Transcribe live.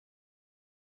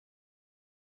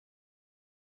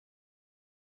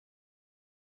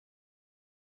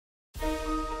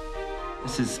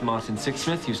This is Martin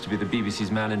Sixsmith, used to be the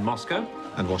BBC's man in Moscow.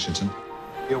 And Washington.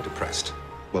 You're depressed.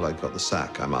 Well, I got the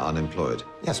sack. I'm unemployed.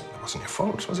 Yes, but it wasn't your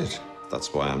fault, was it?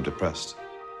 That's why I'm depressed.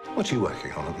 What are you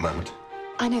working on at the moment?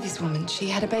 I know this woman. She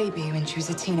had a baby when she was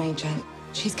a teenager.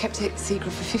 She's kept it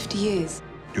secret for 50 years.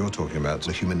 You're talking about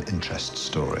a human interest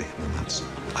story, and that's...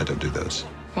 I don't do those.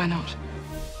 Why not?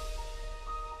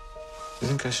 Do you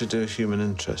think I should do a human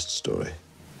interest story?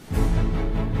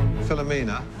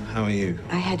 Philomena, how are you?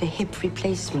 I had a hip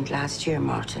replacement last year,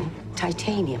 Martin.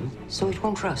 Titanium, so it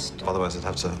won't rust. Otherwise, I'd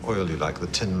have to oil you like the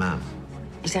Tin Man.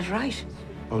 Is that right?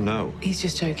 Oh, no. He's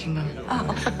just joking, Mum.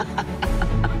 Oh.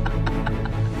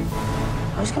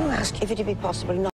 I was going to ask if it'd be possible not